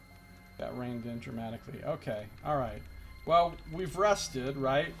 Got reined in dramatically. Okay, alright. Well, we've rested,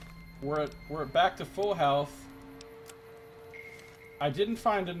 right? We're back to full health. I didn't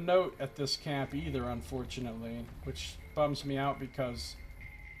find a note at this camp either, unfortunately, which bums me out because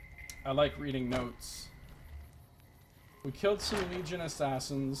I like reading notes. We killed some Legion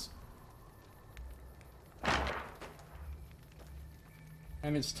assassins.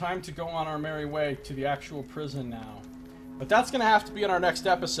 And it's time to go on our merry way to the actual prison now. But that's going to have to be in our next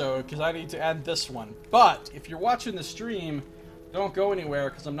episode, because I need to end this one. But, if you're watching the stream, don't go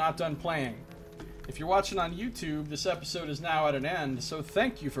anywhere, because I'm not done playing. If you're watching on YouTube, this episode is now at an end, so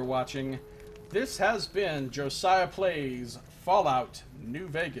thank you for watching. This has been Josiah Plays Fallout New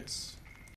Vegas.